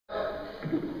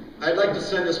I'd like to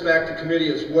send this back to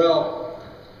committee as well.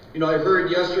 You know, I heard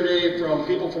yesterday from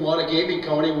people from Outagamie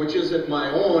County, which isn't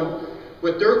my own,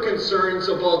 with their concerns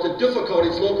about the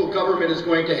difficulties local government is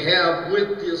going to have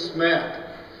with this map.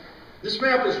 This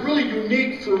map is really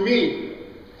unique for me.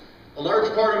 A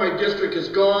large part of my district is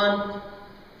gone,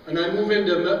 and I move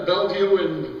into Bellevue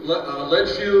and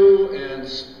Ledgeview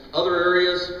and other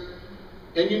areas.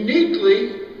 And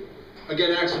uniquely,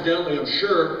 again accidentally I'm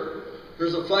sure,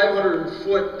 there's a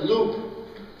 500-foot loop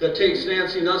that takes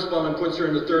Nancy Nussbaum and puts her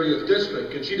in the 30th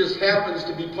district, and she just happens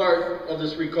to be part of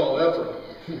this recall effort.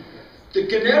 The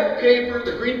Gannett paper,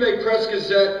 the Green Bay Press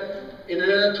Gazette, in an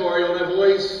editorial, and I've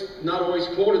not always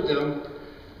quoted them,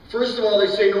 first of all, they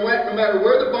say, no matter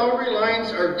where the boundary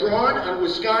lines are drawn on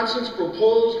Wisconsin's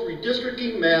proposed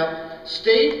redistricting map,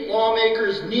 state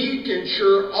lawmakers need to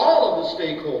ensure all of the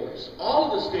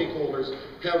stakeholders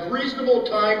have reasonable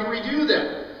time to review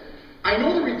them. I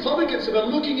know the Republicans have been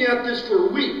looking at this for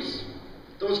weeks.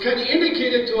 That was kind of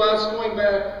indicated to us going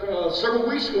back several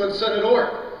weeks ago in Senate Org.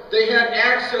 They had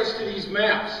access to these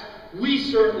maps. We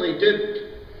certainly didn't.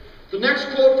 The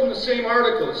next quote from the same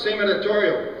article, the same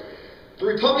editorial. The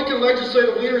Republican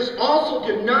legislative leaders also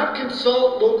did not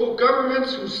consult local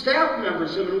governments whose staff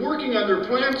members have been working on their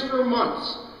plans for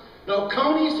months. Now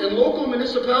counties and local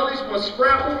municipalities must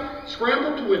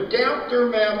scramble to adapt their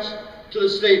maps to the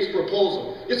state's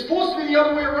proposal. It's supposed to be the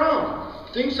other way around.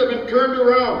 Things have been turned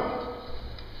around.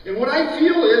 And what I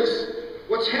feel is,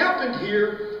 what's happened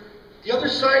here, the other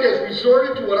side has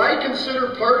resorted to what I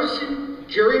consider partisan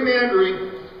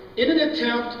gerrymandering in an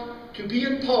attempt to be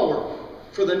in power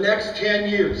for the next 10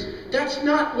 years. That's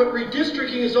not what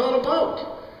redistricting is all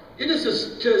about. It is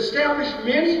to establish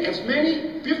as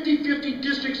many 50-50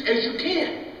 districts as you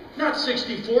can. Not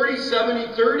 60-40,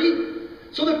 70-30.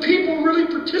 So that people really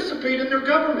participate in their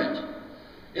government.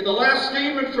 And the last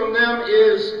statement from them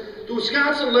is, the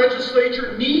Wisconsin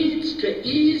legislature needs to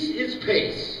ease its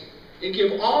pace and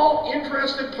give all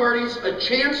interested parties a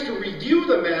chance to review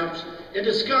the maps and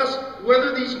discuss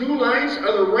whether these new lines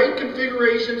are the right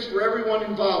configurations for everyone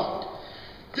involved.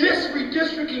 This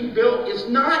redistricting bill is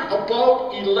not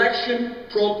about election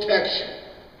protection.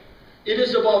 It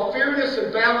is about fairness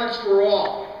and balance for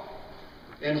all.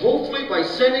 And hopefully by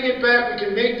sending it back, we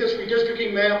can make this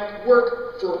redistricting map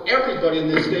work for everybody in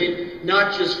this state,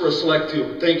 not just for a select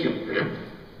few. Thank you.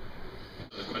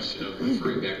 The question of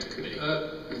referring back to committee.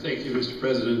 Thank you, Mr.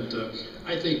 President.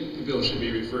 I think the bill should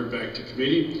be referred back to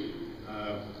committee.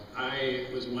 I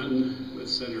was one with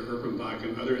Senator Erpenbach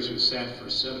and others who sat for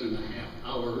 7.5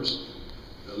 hours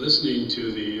listening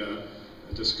to the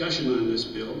discussion on this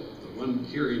bill, the one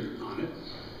hearing on it.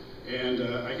 And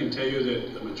I can tell you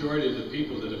that the majority of the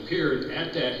people that appeared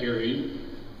at that hearing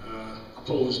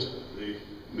opposed the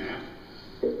map.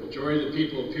 The majority of the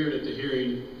people who appeared at the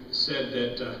hearing said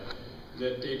that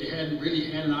they hadn't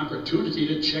really had an opportunity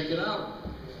to check it out.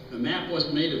 The map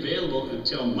wasn't made available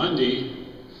until Monday,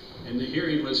 and the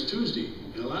hearing was Tuesday.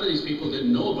 And a lot of these people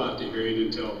didn't know about the hearing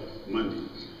until Monday.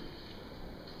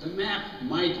 The map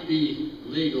might be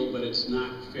legal, but it's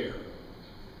not fair.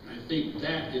 I think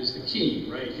that is the key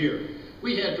right here.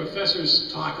 We had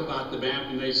professors talk about the map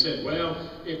and they said, well,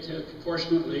 it's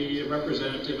proportionately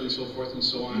representative and so forth and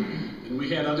so on. And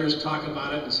we had others talk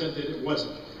about it and said that it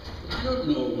wasn't. I don't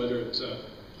know whether it's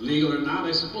legal or not.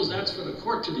 I suppose that's for the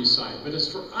court to decide. But it's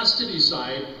for us to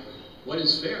decide what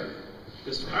is fair.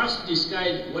 It's for us to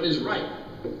decide what is right.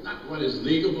 Not what is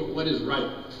legal, but what is right.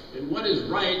 And what is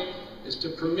right is to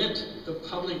permit the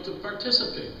public to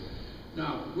participate.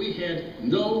 Now, we had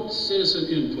no citizen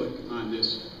input on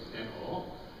this at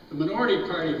all. The minority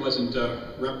party wasn't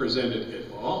represented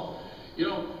at all. You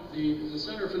know, the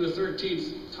senator from the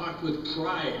 13th talked with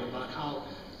pride about how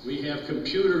we have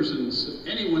computers and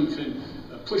anyone can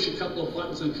push a couple of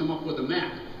buttons and come up with a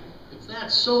map. If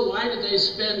that's so, why did they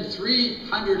spend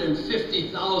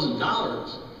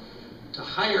 $350,000 to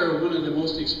hire one of the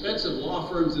most expensive law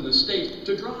firms in the state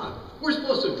to draw it? We're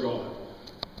supposed to draw it.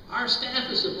 Our staff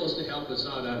is supposed to help us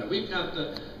out on it. We've got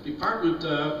the department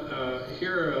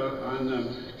here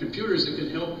on computers that can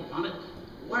help on it.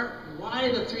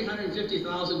 Why the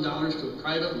 $350,000 to a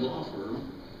private law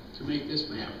firm to make this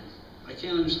map? I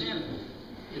can't understand it.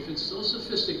 If it's so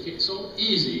sophisticated, so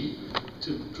easy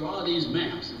to draw these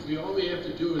maps, if all we have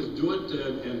to do is do it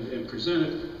and present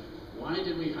it, why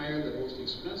did we hire the most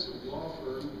expensive law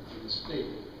firm in the state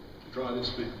to draw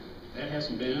this map? That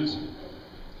hasn't been answered.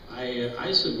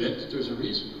 I submit that there's a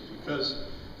reason, because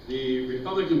the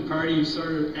Republican Party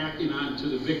started acting on to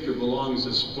the victor belongs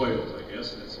the spoils, I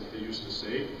guess, that's what they used to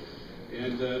say.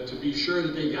 And to be sure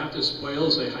that they got the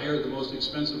spoils, they hired the most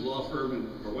expensive law firm,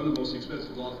 or one of the most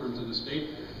expensive law firms in the state,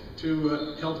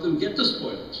 to help them get the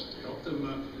spoils, to help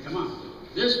them come on.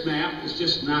 This map is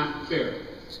just not fair.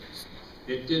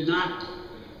 It did not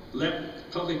let the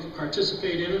public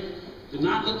participate in it, did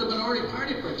not let the minority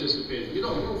party participate in it. You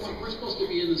know, we're supposed to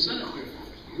be in the Senate here.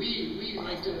 We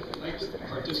like to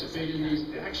participate in these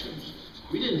actions.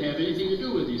 We didn't have anything to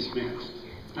do with these maps.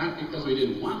 Not because we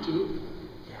didn't want to,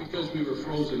 because we were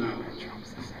frozen out.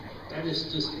 That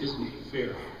just isn't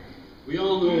fair. We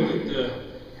all know that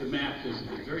the map is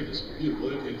very disputable.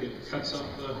 It cuts up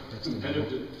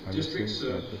competitive districts.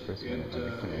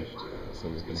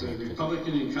 It's a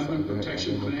Republican incumbent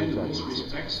protection plan in most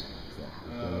respects.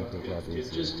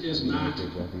 It just is not a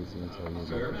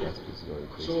fair map.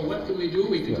 So what can we do?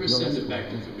 We can just send it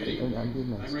back to committee.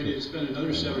 I'm ready to spend another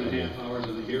 7.5 hours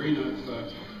on the hearing.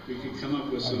 We can come up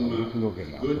with some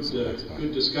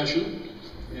good discussion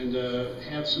and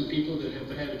have some people that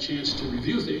have had a chance to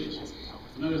review things.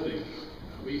 Another thing,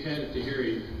 we had at the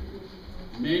hearing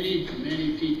many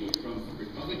people from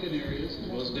Republican areas as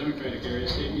well as Democratic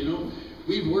areas saying, you know,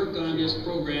 we've worked on this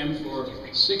program for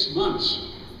 6 months.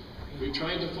 We've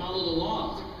tried to follow the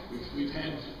law. We've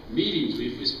had meetings.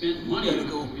 We've spent money on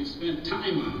it. We've spent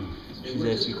time on it. And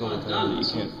we're just about done.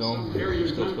 Some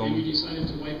areas maybe decided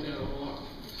to wipe that all off.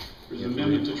 There's an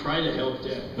amendment to try to help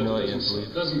that, but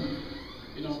it doesn't,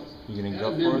 you know, you gonna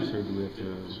go for us, or do we have to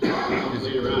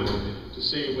later on to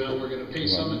say, well, we're going to pay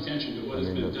some attention to what has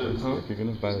been done. If you're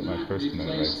going to violate my First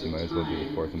Amendment rights, you might as well do the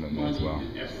Fourth Amendment as well.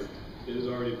 Effort that has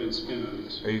already been spent on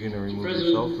this. Are you going to remove President,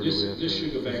 yourself, or do we have this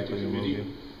should go back to committee.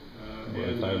 Well,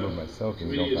 if I remove myself, then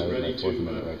you don't violate my Fourth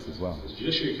Amendment rights as well. The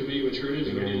Judiciary Committee, which heard it,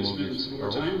 is ready to spend some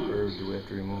more time on it. Or do we have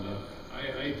to remove it?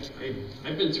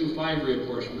 I've been through 5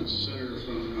 reapportionments. Senator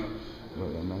from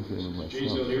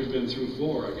Janesville here's been through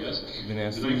 4, I guess. And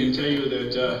I can tell you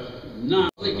that no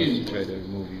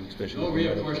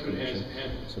reapportionment has had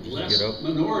less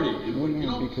minority.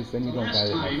 Because then you don't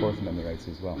violate my Fourth Amendment rights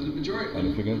as well. And if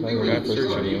you're going to violate my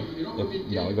First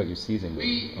Amendment, no, but you're seizing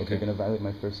me. If you're going to violate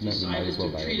my First Amendment, you might as well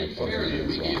violate my Fourth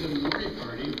Amendment as well. We gave the minority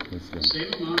party the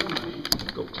same amount of money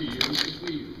to use as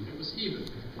we used. It was even.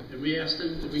 And we asked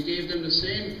them, we gave them the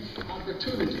same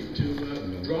opportunity to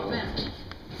draw maps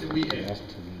that we had.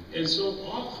 And so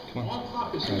all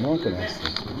caucuses were the maps, the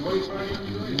minority party and the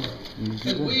majority party.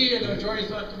 And we in the majority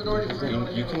thought the minority party ought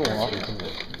to have a fair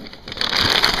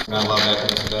chance. Not allowed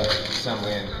that into the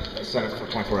Assembly and Senate for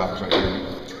 24 hours right here.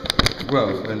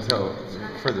 Well, until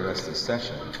for the rest of the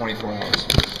session. 24 hours.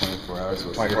 24 hours.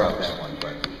 We'll 24 hours. That one,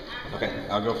 but Okay.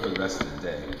 I'll go for the rest of the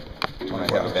day. When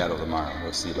I have a battle tomorrow,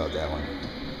 we'll see about that one.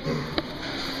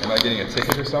 Am I getting a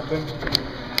ticket or something?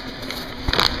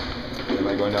 Am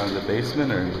I going down to the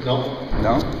basement or? No.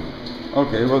 No?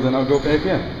 Okay, well then I'll go back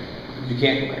in. You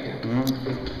can't go back in.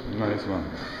 Might as well.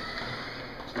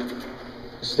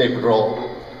 State Patrol.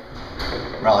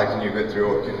 Raleigh, can you get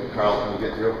through? Carl, can you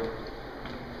get through?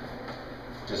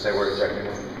 Just say where exactly.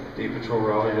 State Patrol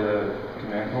Raleigh to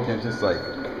command post.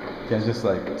 Can't just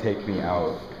like take me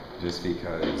out just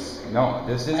because. No,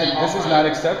 this is not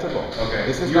acceptable. Okay.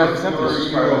 This is not acceptable. This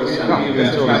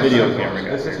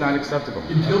is not acceptable.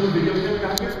 Until the video camera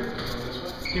got here,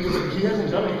 he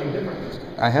hasn't done anything different.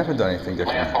 I haven't done anything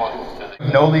different.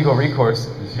 No legal recourse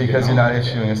because you're not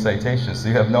issuing a citation, so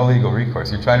you have no legal recourse.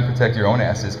 You're trying to protect your own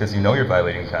asses because you know you're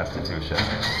violating the Constitution,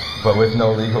 but with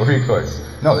no legal recourse.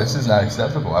 No, this is not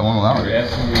acceptable. I won't allow it.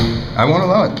 I won't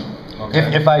allow it.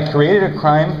 Okay. If I created a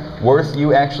crime worth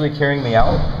you actually carrying me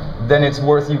out, then it's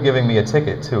worth you giving me a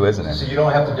ticket too, isn't it? So you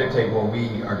don't have to dictate what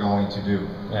we are going to do.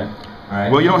 Yeah. All right.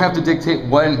 Well, you don't have to dictate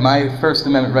when my First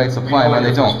Amendment rights apply and when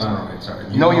they don't.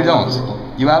 No, you don't.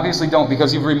 You obviously don't,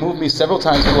 because you've removed me several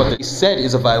times for what they said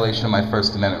is a violation of my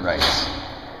First Amendment rights.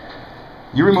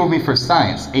 You removed me for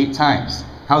signs 8 times.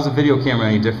 How's a video camera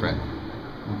any different?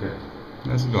 Okay.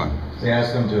 Let's go on. They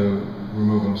asked him to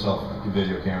remove himself from the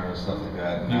video camera and stuff like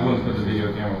that. He wouldn't put the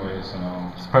video camera away, so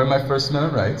no. It's part of my First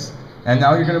Amendment rights. And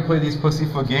now you're going to play these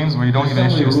pussyfoot games where you don't even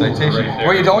issue a citation.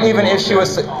 Where you don't even issue a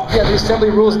yeah, the Assembly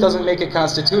rules doesn't make it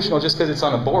constitutional just because it's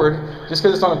on a board. Just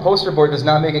because it's on a poster board does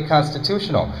not make it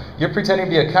constitutional. You're pretending to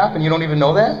be a cop and you don't even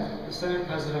know that? The Senate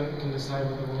President can decide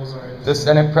what the rules are. The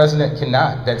Senate President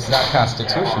cannot. That's not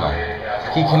constitutional.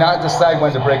 He cannot decide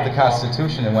when to break the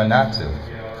Constitution and when not to.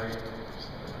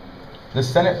 The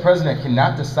Senate President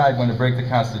cannot decide when to break the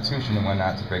Constitution and when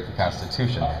not to break the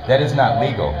Constitution. That is not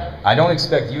legal. I don't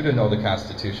expect you to know the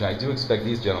Constitution. I do expect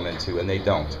these gentlemen to, and they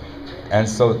don't. And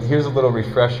so here's a little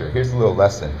refresher. Here's a little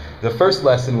lesson. The first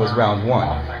lesson was round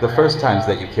 1, the first times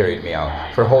that you carried me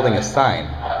out for holding a sign.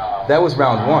 That was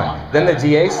round one. Then the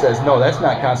DA says, no, that's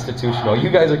not constitutional. You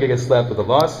guys are going to get slapped with a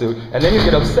lawsuit, and then you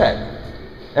get upset.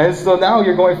 And so now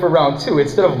you're going for round two.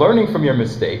 Instead of learning from your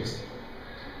mistakes,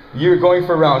 you're going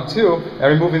for round two and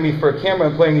removing me for a camera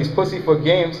and playing these pussyfoot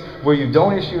games where you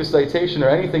don't issue a citation or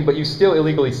anything, but you still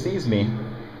illegally seize me,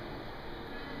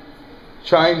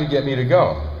 trying to get me to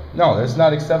go. No, that's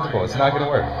not acceptable. It's not going to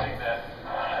work.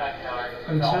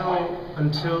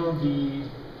 Until the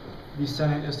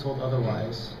Senate is told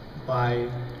otherwise by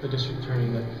the district attorney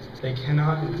that they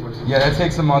cannot enforce it. Yeah, that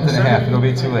takes a month and a half. It'll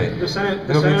be too late. The Senate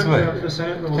It'll be too late. The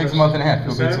Senate rules. It takes a month and a half.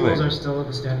 It'll be too late. The Senate rules are still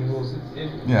the standing rules.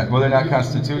 Yeah, well, they're not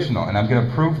constitutional, and I'm going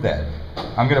to prove that.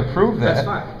 I'm going to prove that That's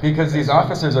fine. because these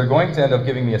officers are going to end up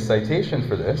giving me a citation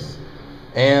for this,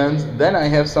 and then I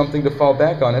have something to fall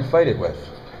back on and fight it with.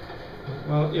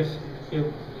 Well, if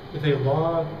a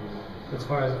law, as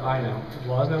far as I know, if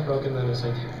law is not broken, then a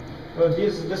citation. Well,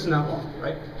 this is not law,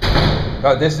 right?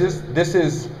 This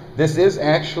is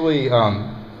actually,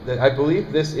 I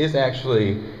believe this is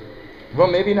actually, well,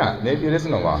 maybe not. Maybe it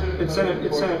isn't a law. It's Senate.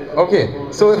 Okay,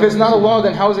 so if it's not a law,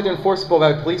 then how is it enforceable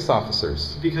by police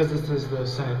officers? Because this is the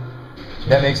Senate.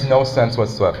 That makes no sense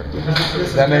whatsoever.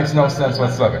 That makes no sense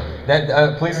whatsoever.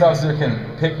 That police officer can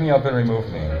pick me up and remove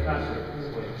me.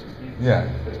 Yeah,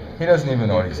 he doesn't even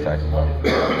know what he's talking about.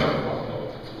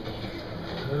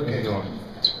 Okay.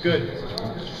 Good.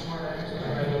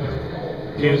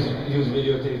 He was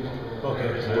videotaping.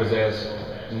 Okay. Was asked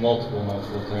multiple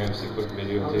times to quit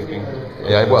videotaping.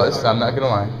 Yeah, I was. I'm not gonna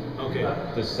lie. Okay.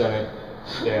 The Senate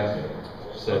staff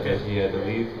said that he had to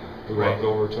leave. We walked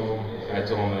over to him. I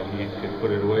told him that he could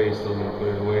put it away. He still didn't put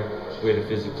it away. We had to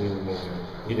physically remove him.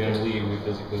 He didn't leave. We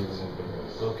physically removed him.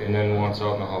 Okay. And then once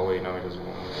out in the hallway, now he doesn't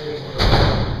want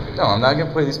to. No, I'm not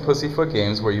gonna play these pussyfoot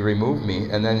games where you remove me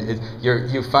and then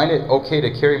you find it okay to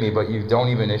carry me, but you don't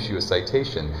even issue a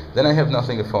citation. Then I have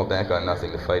nothing to fall back on,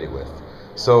 nothing to fight it with.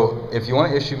 So if you want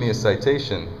to issue me a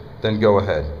citation, then go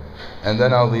ahead, and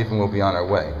then I'll leave and we'll be on our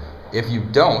way. If you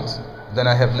don't, then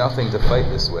I have nothing to fight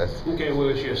this with. Okay, we'll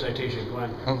issue a citation. Go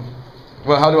on.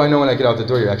 Well, how do I know when I get out the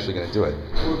door you're actually going to do it?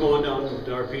 We're going down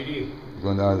to RPD.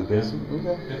 Going down to the basement?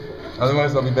 Okay.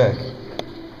 Otherwise, I'll be back.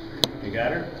 You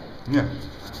got her? Yeah.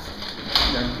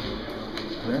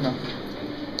 Fair enough.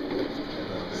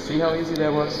 See how easy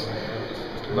that was?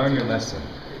 Learn your lesson.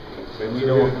 But we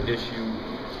don't issue.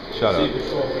 Shut up.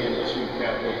 Patrol can't issue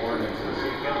capital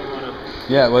ordinances.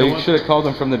 Yeah, well, you should have called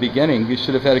them from the beginning. You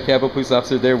should have had a Capitol Police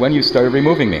officer there when you started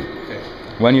removing me. Okay.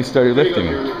 When you started lifting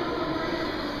me.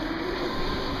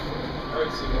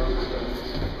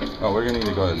 Oh, we're going to need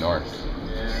to go to north.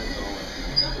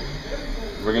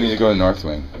 We're going to need to go to North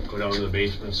Wing. Go down to the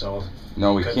basement south.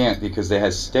 No, we can't because they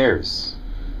has stairs.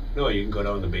 No, you can go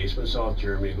down to the basement south,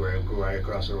 Jeremy, go right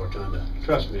across the rotunda.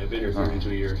 Trust me, I've been here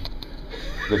 32 years.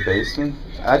 The basement?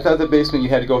 I thought the basement you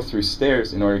had to go through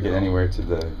stairs in order to get anywhere to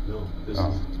the... No, this is...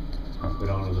 Go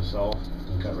down to the south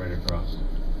and cut right across.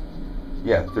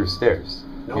 Yeah, through stairs.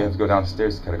 No. You have to go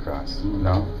downstairs to cut across.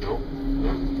 No? No.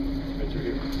 Right through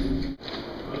here.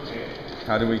 Okay.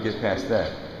 How do we get past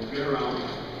that? We'll get around.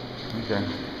 Okay.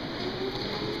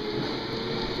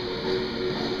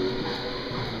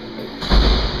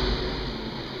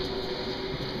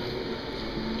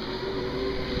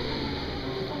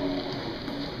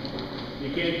 You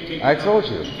can't take I told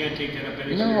you. You can't take that up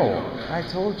any No, I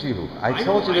told you. I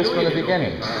told you this from the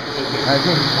beginning. I've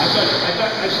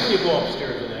seen you go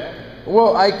upstairs with that.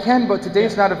 Well, I can, but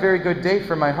today's not a very good day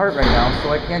for my heart right now, so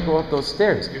I can't go up those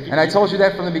stairs. And I told you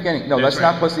that from the beginning. No, let's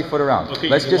not pussyfoot around. Okay,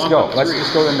 let's you just walk go. up Let's three.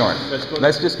 just go to the north.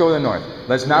 Let's just go to the north.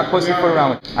 Let's not pussyfoot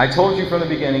around. I told you from the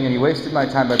beginning, and you wasted my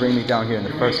time by bringing me down here in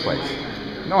the first place.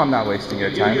 No, I'm not wasting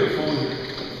your time.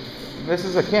 This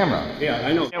is a camera. Yeah,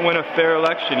 I know. You can't win a fair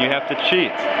election. You have to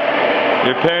cheat.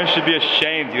 Your parents should be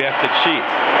ashamed. You have to cheat.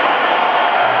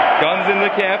 Guns in the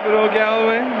Capitol,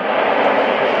 Galloway?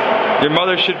 Your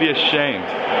mother should be ashamed.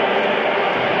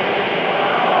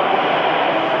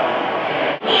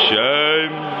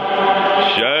 Shame.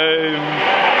 Shame.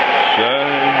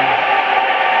 Shame.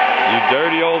 You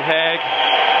dirty old hag.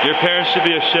 Your parents should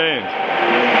be ashamed.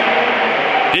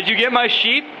 Did you get my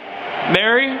sheep,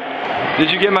 Mary?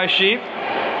 Did you get my sheep?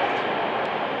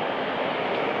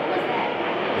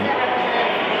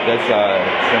 That's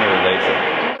Senator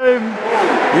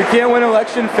Laser. You can't win an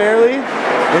election fairly.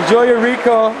 Enjoy your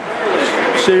recall,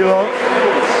 Sheila.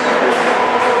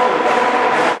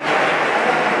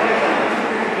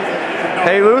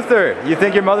 Hey Luther, you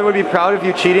think your mother would be proud of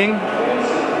you cheating?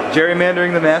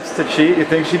 Gerrymandering the maps to cheat? You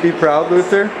think she'd be proud,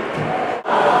 Luther?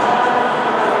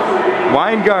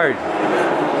 Weingard,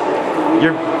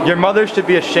 your mother should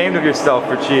be ashamed of yourself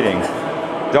for cheating.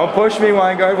 Don't push me,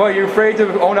 Weingart. What, you're afraid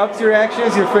to own up to your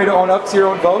actions? You're afraid to own up to your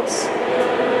own votes?